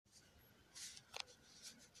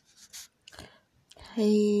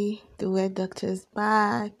Hey, the Weird Doctor's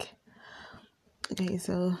back. Okay,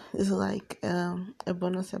 so this is like a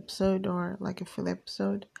bonus episode or like a full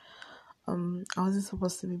episode. I wasn't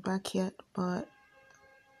supposed to be back yet, but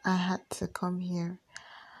I had to come here.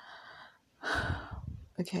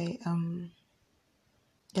 Okay,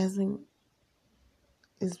 it's been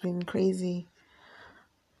it's been crazy.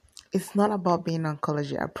 It's not about being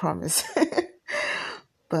oncology, I promise.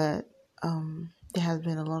 But there has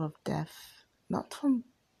been a lot of death. Not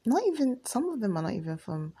even some of them are not even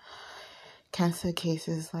from cancer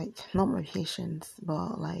cases, like not my patients,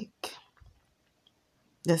 but like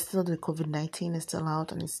there's still the COVID-19 is still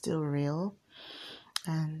out and it's still real.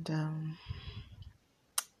 And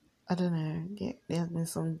I don't know, there have been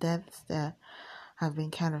some deaths that have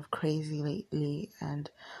been kind of crazy lately, and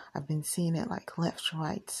I've been seeing it like left,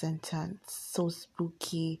 right, center, and it's so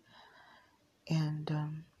spooky. And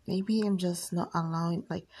maybe I'm just not allowing,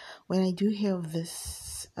 like, when I do hear of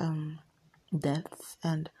this deaths,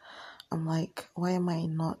 and I'm like, why am I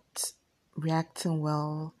not reacting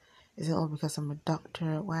well? Is it all because I'm a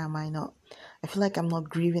doctor? Why am I not? I feel like I'm not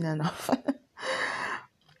grieving enough.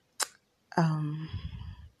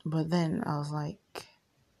 But then I was like,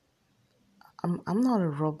 I'm not a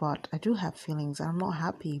robot. I do have feelings. I'm not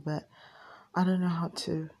happy, but I don't know how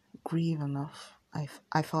to grieve enough. I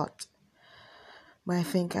thought, but I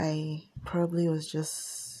think I probably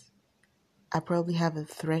have a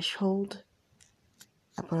threshold.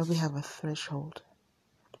 I probably have a threshold.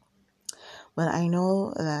 But I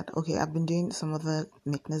know that, okay, I've been doing some other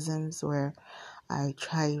mechanisms where I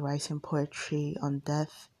try writing poetry on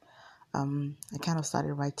death. I kind of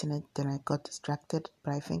started writing it, then I got distracted,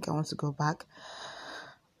 but I think I want to go back.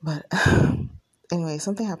 But anyway,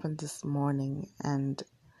 something happened this morning, and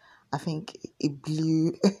I think it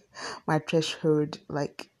blew my threshold.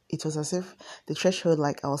 Like, it was as if the threshold,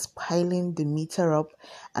 like I was piling the meter up,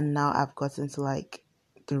 and now I've gotten to like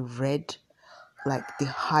the red, like the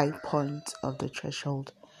high point of the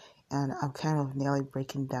threshold, and I'm kind of nearly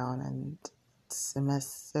breaking down, and it's a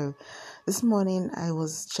mess. So this morning I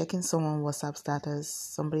was checking someone WhatsApp status,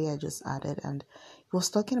 somebody I just added, and he was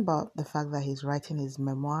talking about the fact that he's writing his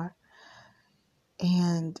memoir.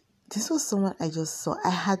 And this was someone I just saw.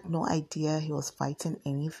 I had no idea he was fighting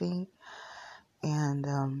anything. And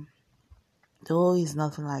though he's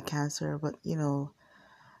nothing like cancer, but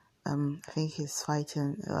I think he's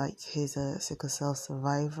fighting, like, he's a sickle cell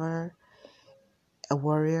survivor, a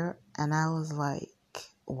warrior. And I was like,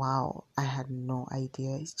 wow, I had no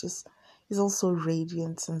idea. He's also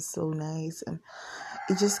radiant and so nice. And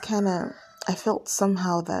it just kind of, I felt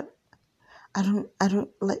somehow that I don't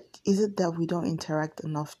like, is it that we don't interact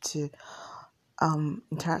enough to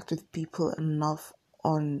interact with people enough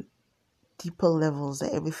on deeper levels,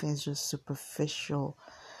 that everything is just superficial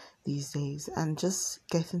these days? And just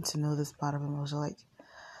getting to know this part of him, I was like,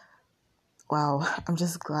 wow, I'm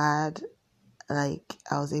just glad, like,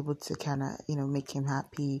 I was able to kind of, make him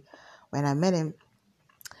happy when I met him.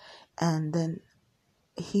 And then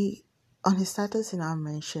he, on his status,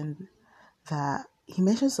 mentioned that he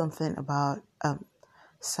mentioned something about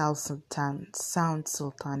Sound Sultan.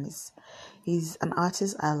 He's an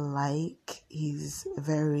artist I like. He's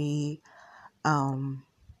very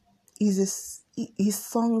his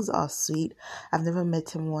songs are sweet. I've never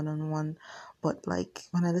met him one on one, but like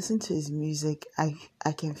when I listen to his music, I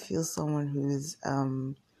can feel someone who's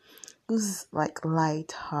like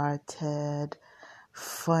light-hearted,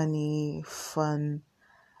 funny, fun.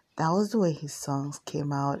 That was the way his songs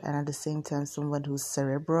came out, and at the same time, someone who's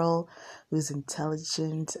cerebral, who's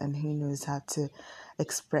intelligent, and who knows how to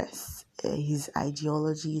express his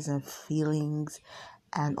ideologies and feelings,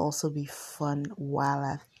 and also be fun while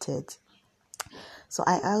at it. So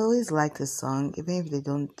I always like the song, even if they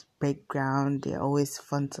don't break ground, they're always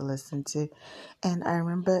fun to listen to. And I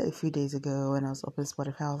remember a few days ago when I was up on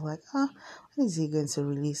Spotify, I was like, when is he going to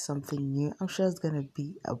release something new? I'm sure it's going to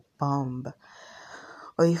be a bomb.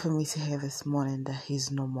 Only for me to hear this morning that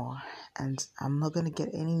he's no more, and I'm not going to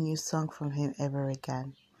get any new song from him ever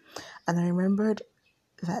again. And I remembered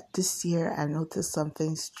that this year I noticed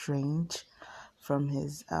something strange from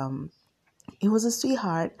his, he was a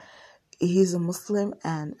sweetheart. He's a Muslim,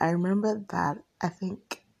 and I remember that, I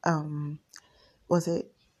think, was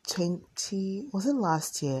it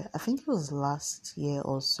last year? I think it was last year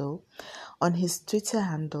or so. On his Twitter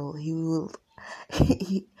handle, he will,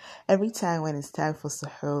 every time when it's time for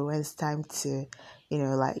suhoor, when it's time to,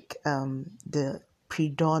 the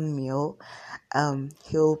pre-dawn meal,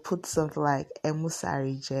 he'll put something like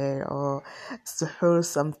emusarije or sahur,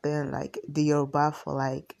 something like the Yoruba for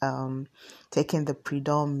like taking the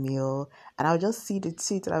pre-dawn meal, and I'll just see the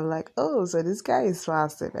tweet and I'm like, oh, so this guy is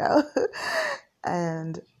fasting now.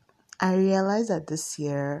 And I realized that this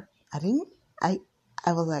year I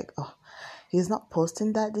was like, oh, he's not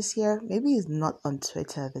posting that this year. Maybe he's not on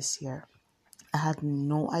Twitter this year. I had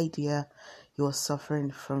no idea he was suffering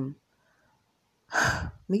from.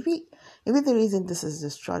 Maybe the reason this is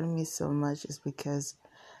distraughting me so much is because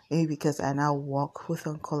I now work with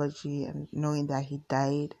oncology, and knowing that he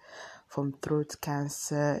died from throat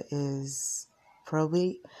cancer is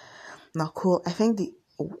probably not cool. I think the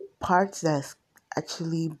part that's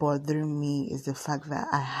actually bothering me is the fact that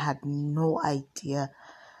I had no idea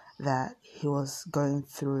that he was going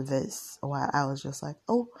through this, while I was just like,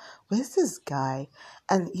 oh, where's this guy?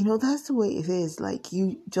 And that's the way it is. Like,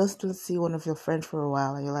 you just don't see one of your friends for a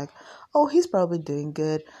while and you're like, oh, he's probably doing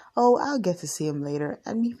good. Oh, I'll get to see him later.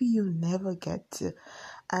 And maybe you never get to.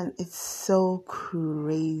 And it's so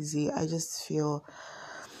crazy. I just feel,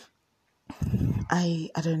 I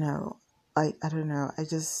don't know. I don't know. I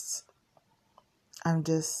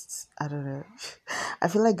don't know. I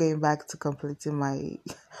feel like going back to completing my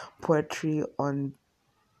poetry on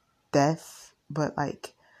death, but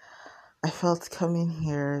like, I felt coming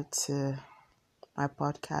here to my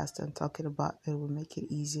podcast and talking about it would make it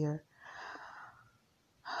easier.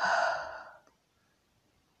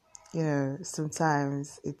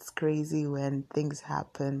 Sometimes it's crazy when things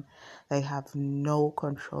happen that you have no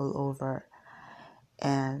control over,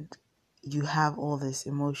 and you have all these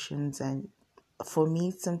emotions, and for me,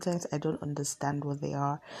 sometimes I don't understand what they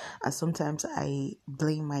are, and sometimes I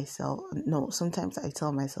blame myself. No, sometimes I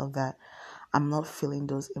tell myself that I'm not feeling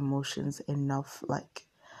those emotions enough, like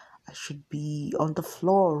I should be on the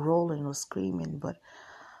floor rolling or screaming, but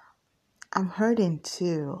I'm hurting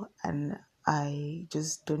too, and I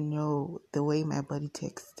just don't know, the way my body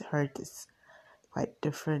takes the hurt is quite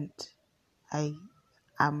different. I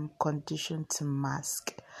am conditioned to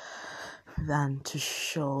mask than to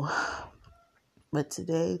show, but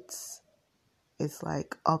today it's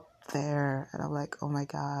like up there, and I'm like, oh my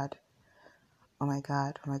god, oh my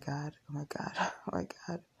god, oh my god, oh my god, oh my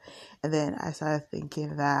god. And then I started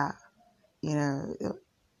thinking that,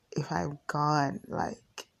 if I'm gone,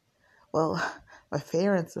 like, well, my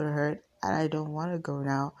parents are hurt and I don't want to go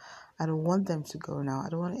now. I don't want them to go now. I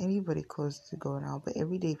don't want anybody close to go now. But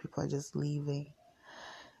every day people are just leaving.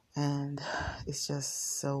 And it's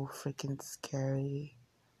just so freaking scary.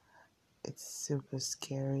 It's super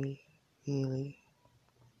scary, really.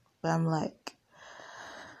 But I'm like,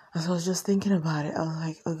 as I was just thinking about it, I was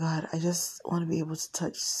like, oh God, I just want to be able to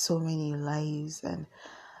touch so many lives, and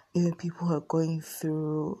even people who are going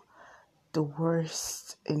through the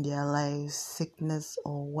worst in their lives, sickness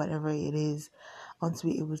or whatever it is. I want to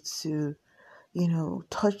be able to,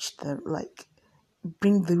 touch them, like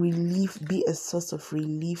bring the relief, be a source of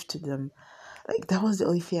relief to them. Like, that was the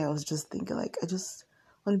only thing I was just thinking. Like, I just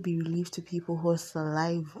want to be relief to people who are still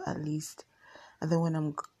alive, at least. And then when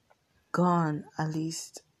I'm gone, at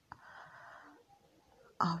least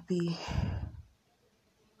I'll be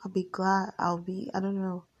glad. I don't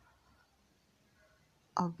know.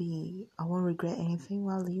 I won't regret anything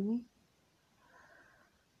while leaving.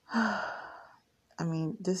 I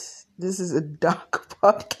mean, this is a dark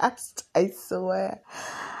podcast, I swear.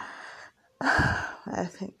 I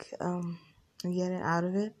think I'm getting out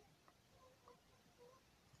of it.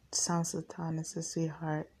 Sultan is a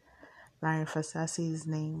sweetheart. Lanre Fasasi's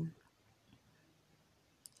name.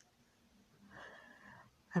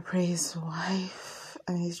 I pray his wife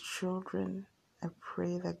and his children. I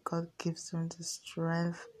pray that God gives them the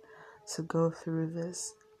strength to go through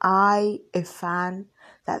this. A fan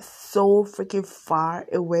that's so freaking far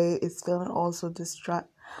away, is feeling also distraught.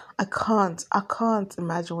 I can't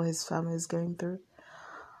imagine what his family is going through.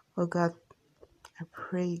 Oh God, I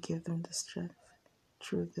pray you give them the strength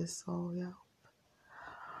through this all, yeah.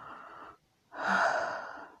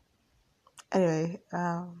 Anyway,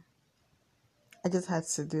 I just had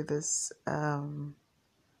to do this.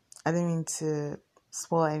 I didn't mean to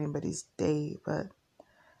spoil anybody's day, but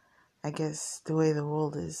I guess the way the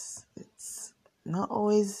world is, it's not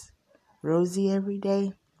always rosy every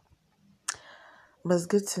day. But it's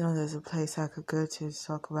good to know there's a place I could go to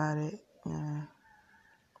talk about it.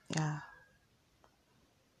 Yeah.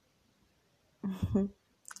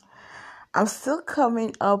 I'm still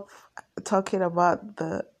coming up talking about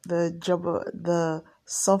the job, the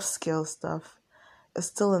soft skill stuff. It's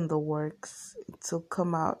still in the works. It'll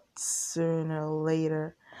come out sooner or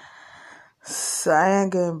later. So I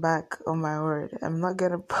ain't going back on my word. I'm not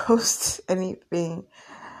gonna post anything.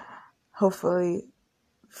 Hopefully,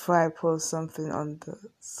 before I post something on the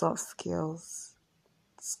soft skills,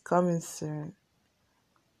 it's coming soon.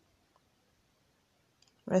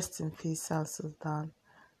 Rest in peace, Sultan.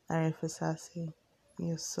 Lanre Fasasi. May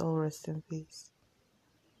your soul rest in peace.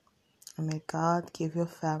 And may God give your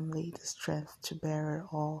family the strength to bear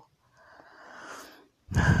it all.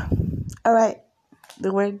 Alright,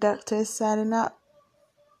 the word doctor is signing out.